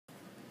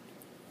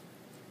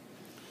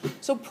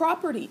So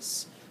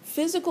properties,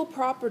 physical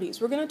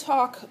properties. We're going to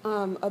talk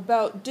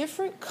about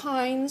different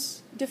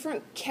kinds,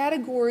 different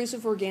categories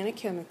of organic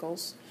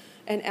chemicals,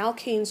 and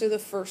alkanes are the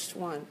first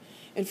one.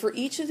 And for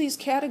each of these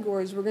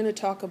categories, we're going to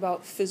talk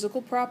about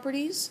physical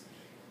properties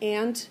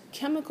and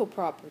chemical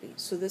properties.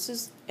 So this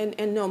is,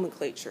 and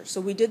nomenclature.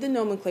 So we did the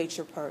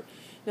nomenclature part.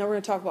 Now we're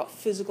going to talk about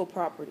physical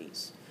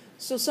properties.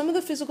 So some of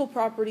the physical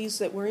properties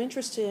that we're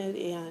interested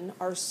in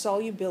are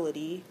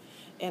solubility,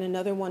 and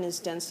another one is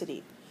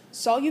density.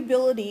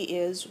 Solubility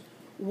is,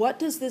 what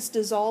does this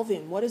dissolve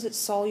in? What is it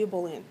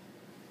soluble in?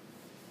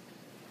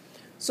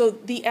 So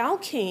the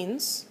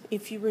alkanes,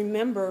 if you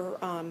remember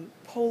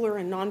polar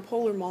and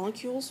nonpolar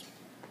molecules,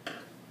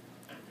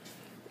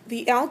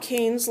 the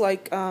alkanes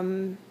like,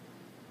 oh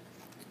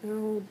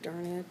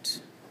darn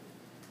it.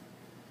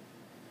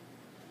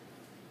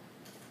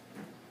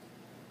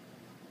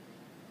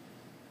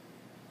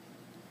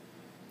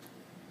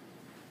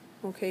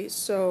 Okay,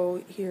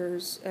 so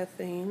here's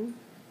ethane.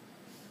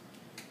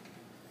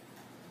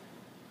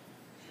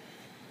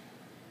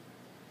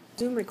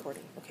 Zoom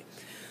recording, okay.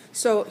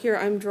 So here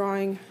I'm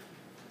drawing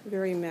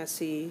very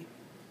messy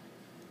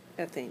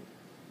ethane.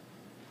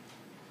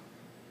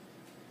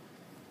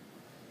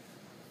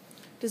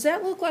 Does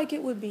that look like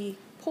it would be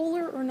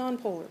polar or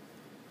nonpolar?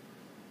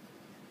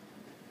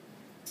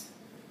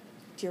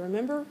 Do you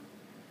remember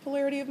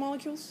polarity of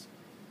molecules?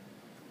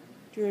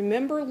 Do you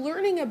remember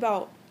learning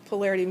about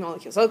polarity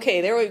molecules?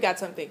 Okay, there we've got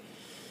something.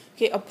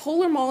 Okay, a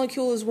polar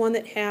molecule is one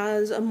that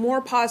has a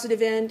more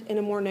positive end and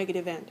a more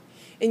negative end.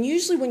 And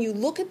usually when you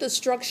look at the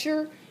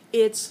structure,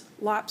 it's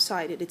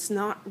lopsided. It's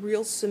not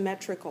real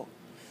symmetrical.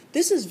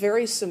 This is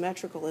very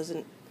symmetrical, isn't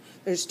it?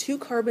 There's two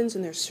carbons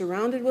and they're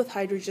surrounded with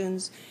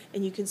hydrogens,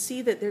 and you can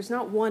see that there's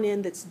not one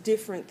end that's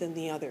different than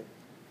the other.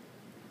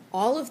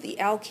 All of the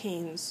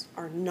alkanes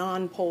are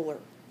nonpolar.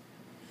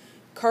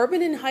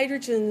 Carbon and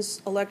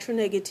hydrogen's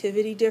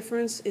electronegativity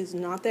difference is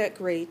not that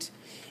great,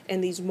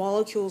 and these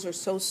molecules are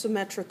so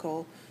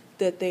symmetrical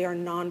that they are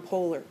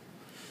nonpolar.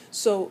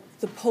 So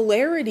the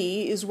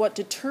polarity is what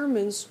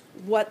determines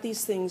what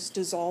these things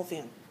dissolve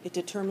in. It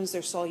determines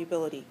their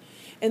solubility.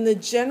 And the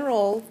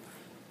general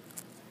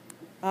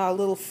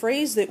little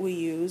phrase that we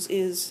use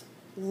is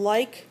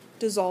like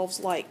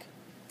dissolves like.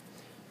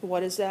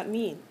 What does that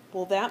mean?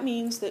 Well, that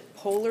means that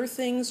polar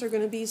things are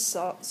going to be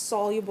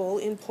soluble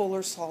in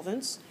polar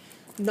solvents.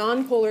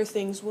 Nonpolar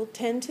things will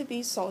tend to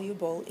be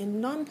soluble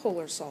in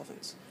nonpolar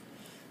solvents.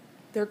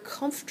 They're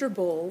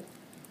comfortable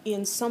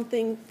in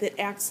something that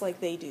acts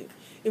like they do.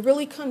 It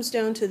really comes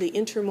down to the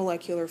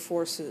intermolecular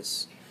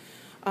forces.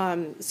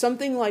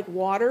 Something like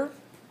water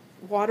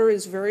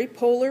is very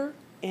polar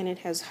and it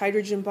has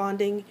hydrogen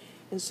bonding,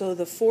 and so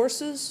the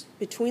forces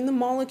between the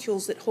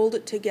molecules that hold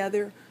it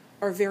together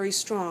are very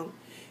strong.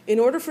 In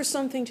order for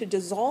something to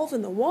dissolve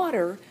in the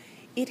water,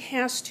 it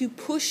has to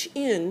push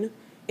in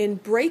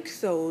and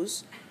break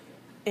those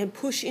and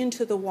push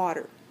into the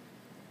water.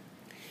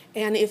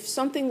 And if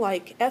something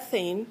like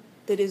ethane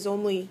that is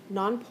only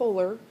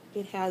nonpolar,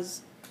 it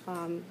has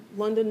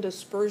London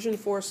dispersion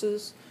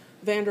forces,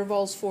 van der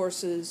Waals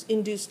forces,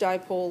 induced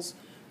dipoles,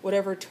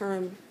 whatever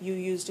term you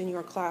used in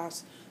your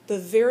class, the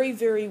very,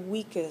 very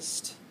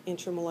weakest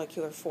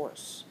intermolecular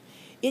force.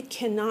 It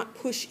cannot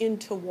push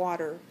into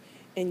water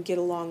and get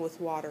along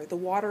with water. The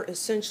water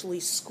essentially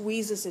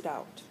squeezes it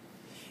out.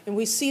 And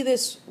we see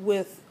this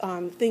with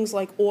things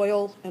like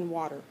oil and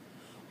water.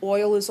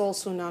 Oil is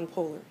also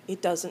nonpolar.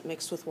 It doesn't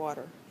mix with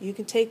water. You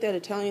can take that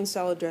Italian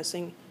salad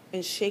dressing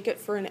and shake it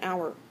for an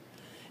hour.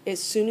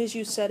 As soon as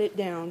you set it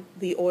down,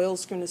 the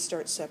oil's going to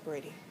start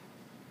separating.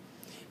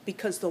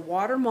 Because the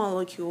water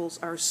molecules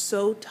are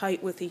so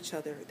tight with each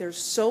other. They're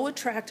so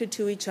attracted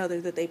to each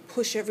other that they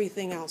push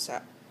everything else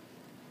out.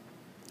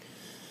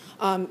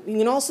 You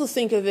can also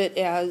think of it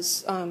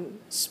as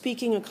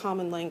speaking a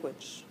common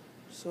language.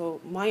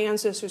 So my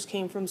ancestors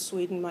came from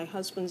Sweden. My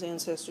husband's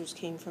ancestors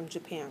came from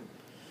Japan.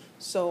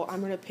 So I'm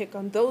going to pick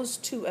on those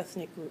two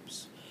ethnic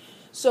groups.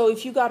 So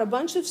if you got a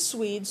bunch of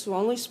Swedes who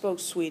only spoke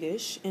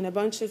Swedish and a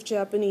bunch of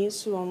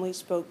Japanese who only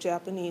spoke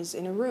Japanese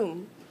in a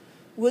room,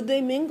 would they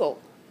mingle?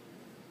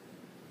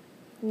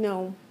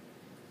 No.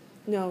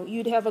 No,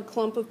 you'd have a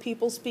clump of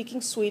people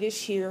speaking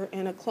Swedish here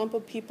and a clump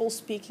of people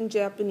speaking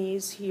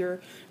Japanese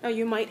here. Now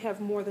you might have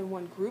more than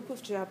one group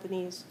of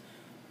Japanese,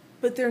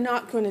 but they're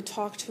not going to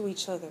talk to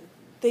each other.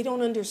 They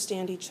don't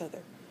understand each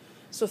other.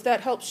 So if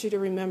that helps you to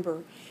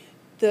remember,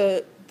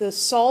 the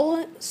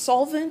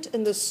solvent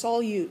and the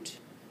solute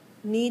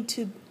need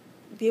to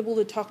be able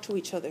to talk to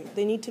each other.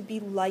 They need to be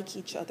like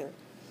each other.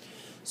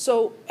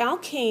 So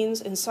alkanes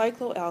and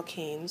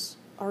cycloalkanes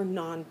are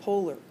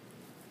nonpolar.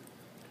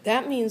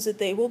 That means that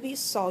they will be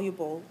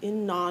soluble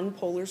in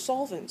nonpolar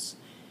solvents.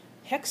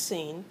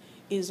 Hexane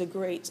is a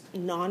great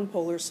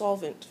nonpolar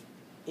solvent.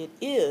 It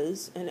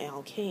is an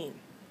alkane.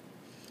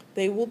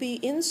 They will be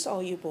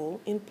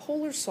insoluble in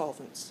polar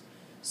solvents,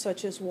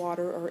 such as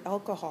water or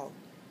alcohol.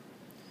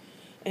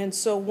 And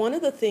so one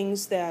of the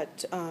things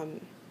that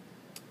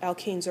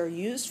alkanes are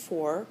used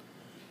for,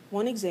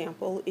 one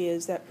example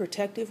is that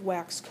protective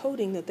wax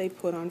coating that they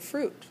put on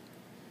fruit.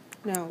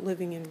 now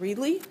living in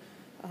Reedley.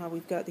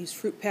 We've got these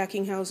fruit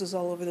packing houses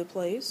all over the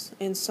place,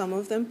 and some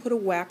of them put a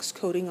wax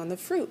coating on the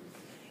fruit.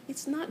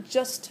 It's not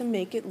just to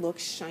make it look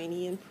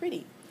shiny and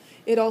pretty.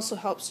 It also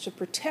helps to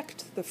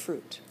protect the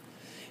fruit.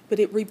 But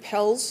it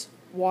repels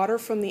water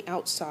from the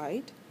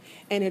outside,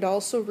 and it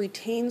also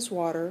retains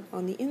water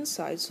on the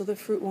inside so the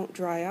fruit won't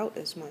dry out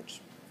as much.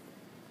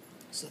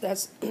 So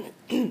that's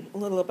a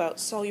little about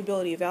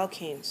solubility of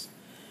alkanes.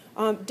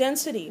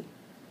 Density.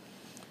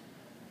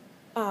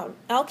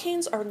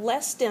 Alkanes are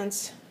less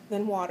dense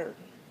than water.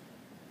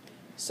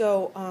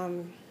 So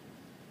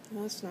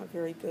that's not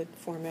very good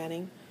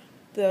formatting.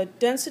 The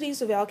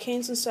densities of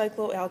alkanes and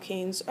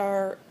cycloalkanes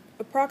are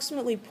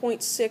approximately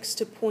 0.6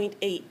 to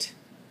 0.8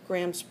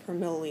 grams per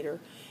milliliter,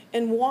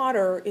 and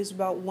water is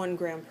about 1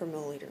 gram per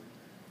milliliter.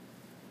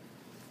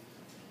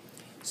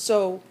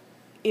 So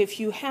if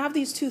you have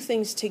these two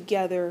things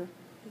together,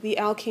 the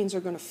alkanes are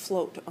going to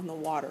float on the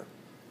water.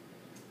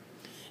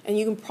 And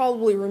you can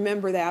probably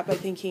remember that by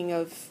thinking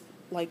of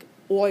like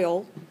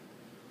oil.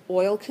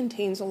 Oil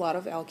contains a lot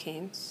of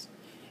alkanes,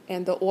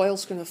 and the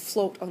oil's going to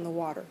float on the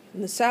water.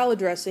 In the salad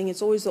dressing,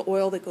 it's always the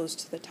oil that goes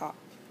to the top.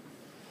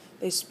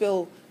 They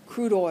spill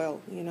crude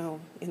oil,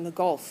 in the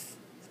Gulf,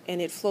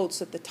 and it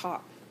floats at the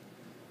top.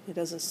 It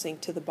doesn't sink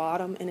to the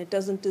bottom, and it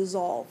doesn't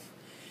dissolve.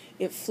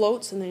 It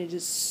floats, and then it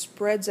just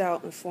spreads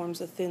out and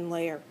forms a thin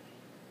layer.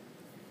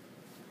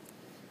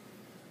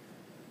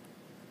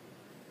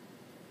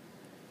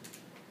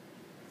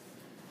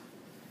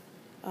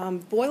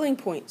 Boiling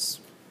points.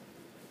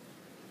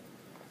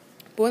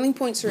 Boiling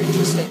points are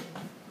interesting.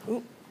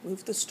 Ooh,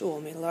 moved the stool,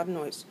 made a lot of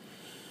noise.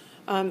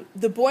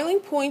 The boiling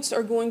points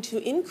are going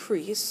to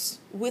increase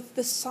with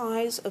the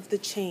size of the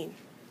chain.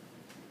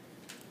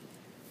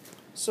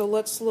 So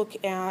let's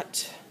look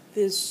at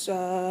this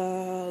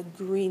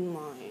green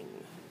line.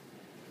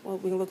 Well,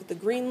 we can look at the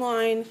green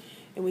line,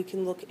 and we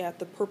can look at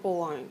the purple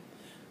line.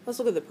 Let's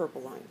look at the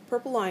purple line.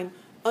 Purple line,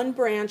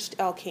 unbranched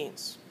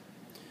alkanes.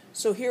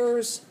 So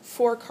here's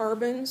 4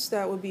 carbons,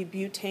 that would be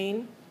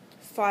butane,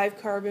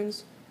 5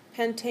 carbons,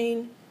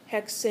 pentane,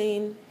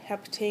 hexane,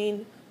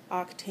 heptane,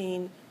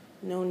 octane,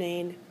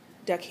 nonane,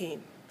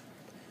 decane.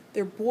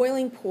 Their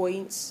boiling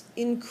points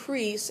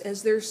increase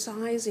as their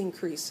size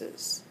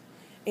increases,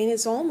 and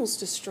it's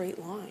almost a straight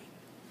line.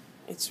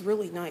 It's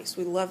really nice.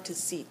 We love to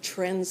see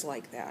trends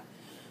like that.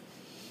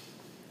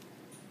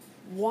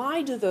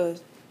 Why do the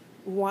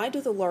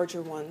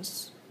larger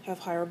ones have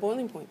higher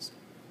boiling points?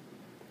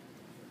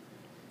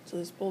 So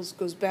this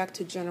goes back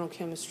to general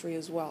chemistry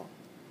as well.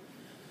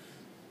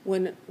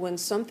 When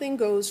something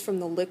goes from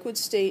the liquid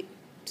state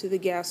to the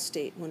gas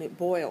state, when it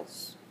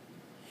boils,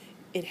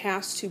 it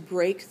has to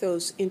break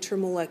those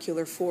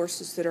intermolecular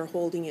forces that are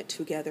holding it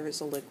together as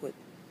a liquid.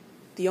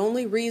 The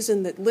only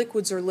reason that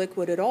liquids are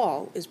liquid at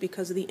all is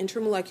because of the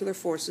intermolecular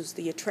forces,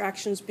 the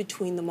attractions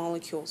between the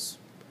molecules.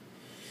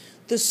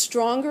 The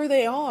stronger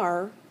they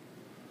are,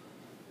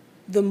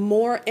 the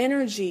more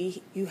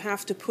energy you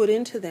have to put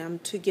into them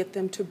to get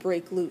them to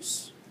break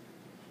loose.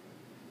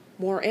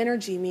 More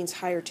energy means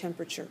higher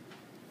temperature.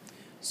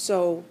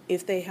 So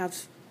if they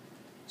have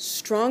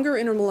stronger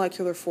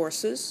intermolecular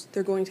forces,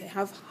 they're going to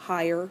have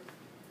higher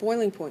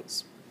boiling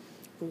points.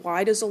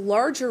 Why does a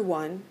larger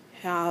one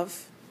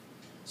have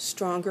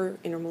stronger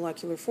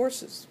intermolecular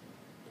forces?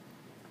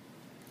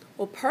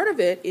 Well, part of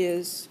it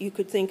is, you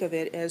could think of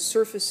it as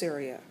surface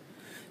area.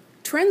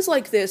 Trends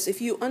like this, if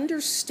you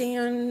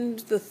understand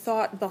the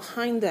thought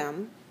behind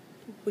them,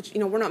 which,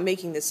 we're not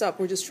making this up,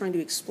 we're just trying to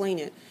explain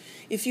it.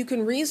 If you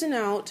can reason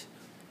out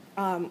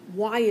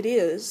why it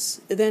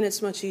is, then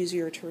it's much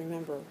easier to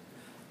remember.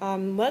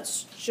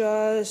 Let's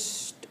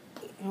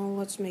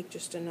make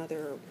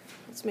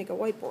a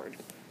whiteboard.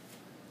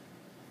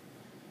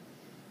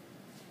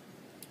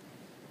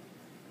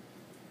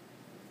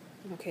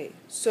 Okay,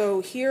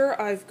 so here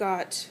I've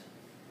got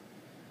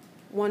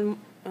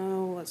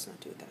let's not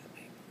do it that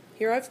way.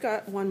 Here I've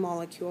got one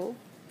molecule.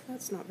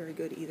 That's not very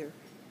good either.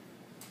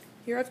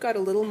 Here I've got a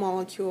little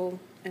molecule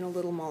and a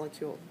little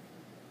molecule.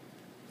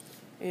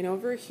 And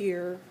over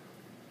here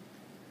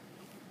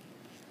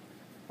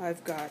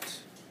I've got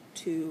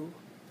 2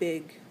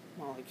 big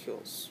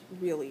molecules,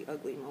 really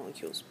ugly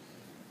molecules.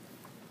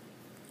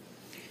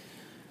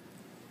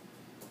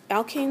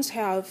 Alkanes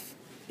have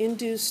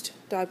induced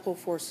dipole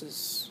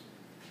forces,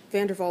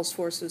 van der Waals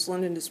forces,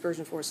 London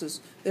dispersion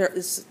forces. There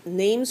is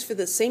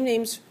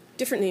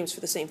different names for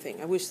the same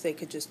thing. I wish they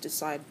could just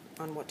decide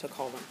on what to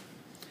call them.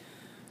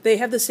 They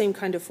have the same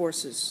kind of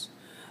forces.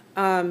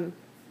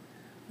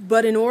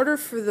 But in order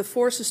for the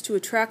forces to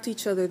attract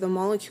each other, the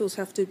molecules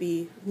have to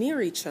be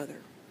near each other.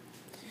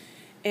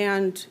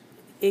 And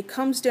it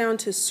comes down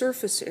to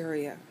surface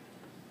area.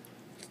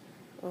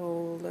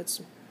 Can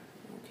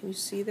you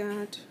see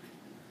that?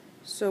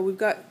 So we've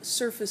got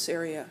surface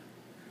area.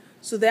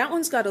 So that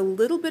one's got a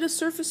little bit of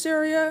surface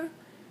area,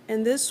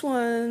 and this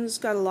one's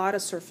got a lot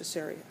of surface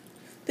area.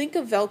 Think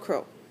of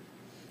Velcro.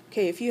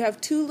 Okay, if you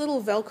have 2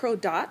 little Velcro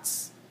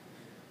dots,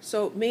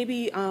 so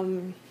maybe,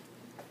 have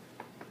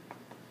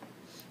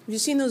you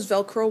seen those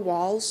Velcro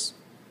walls?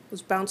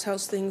 those bounce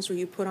house things where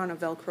you put on a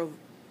Velcro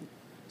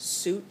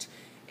suit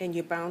and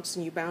you bounce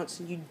and you bounce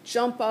and you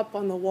jump up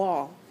on the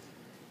wall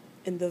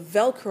and the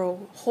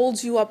Velcro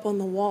holds you up on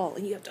the wall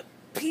and you have to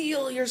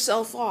peel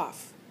yourself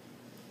off.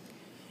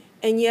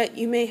 And yet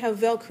you may have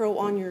Velcro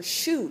on your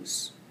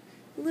shoes,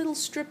 a little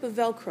strip of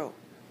Velcro.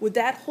 Would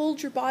that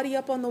hold your body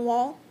up on the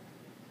wall?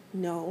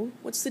 No.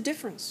 What's the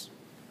difference?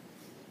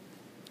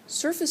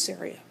 Surface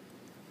area.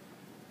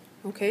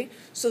 Okay,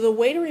 so the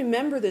way to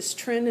remember this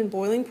trend in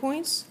boiling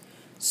points,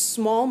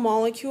 small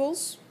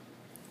molecules,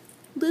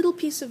 little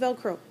piece of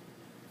Velcro,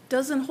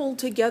 doesn't hold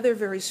together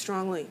very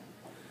strongly.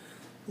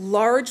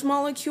 Large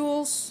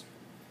molecules,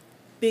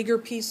 bigger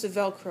piece of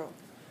Velcro.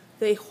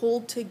 They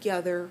hold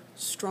together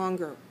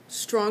stronger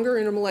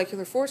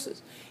intermolecular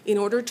forces. In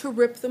order to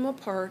rip them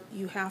apart,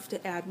 you have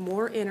to add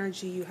more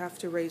energy, you have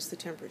to raise the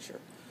temperature.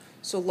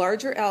 So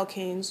larger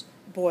alkanes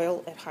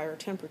boil at higher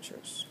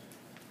temperatures.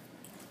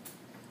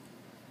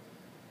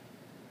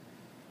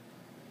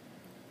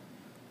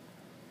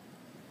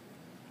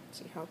 Let's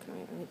see, how can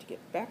I need to get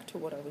back to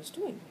what I was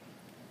doing.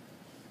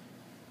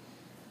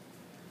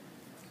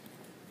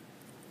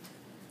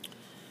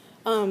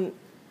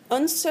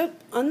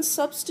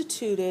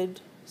 Unsubstituted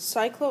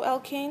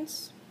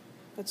cycloalkanes,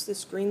 that's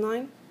this green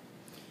line,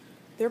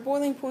 their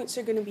boiling points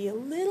are going to be a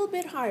little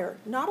bit higher.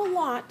 Not a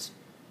lot,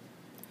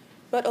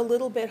 but a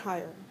little bit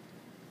higher.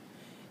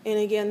 And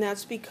again,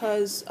 that's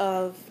because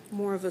of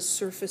more of a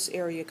surface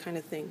area kind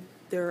of thing.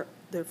 Their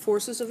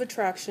forces of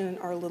attraction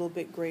are a little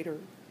bit greater.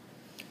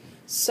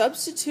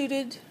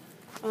 Substituted,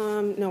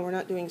 no, we're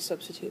not doing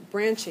substitute,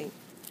 branching.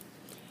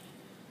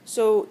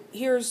 So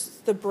here's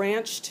the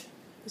branched,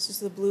 this is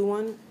the blue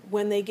one.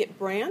 When they get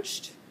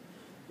branched,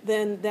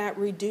 then that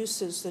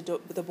reduces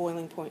the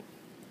boiling point.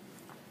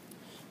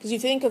 Because you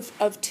think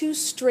of two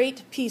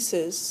straight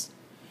pieces,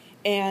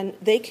 and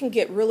they can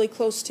get really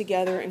close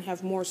together and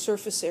have more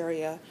surface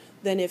area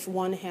than if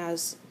one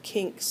has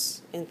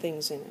kinks and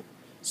things in it.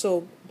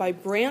 So by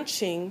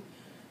branching,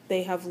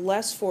 they have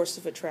less force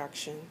of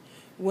attraction.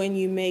 When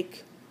you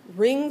make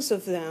rings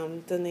of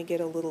them, then they get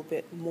a little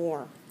bit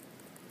more,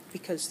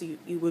 because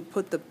you would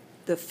put the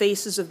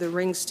faces of the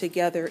rings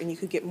together and you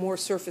could get more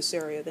surface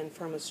area than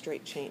from a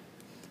straight chain.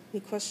 Any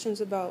questions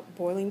about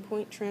boiling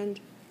point trend?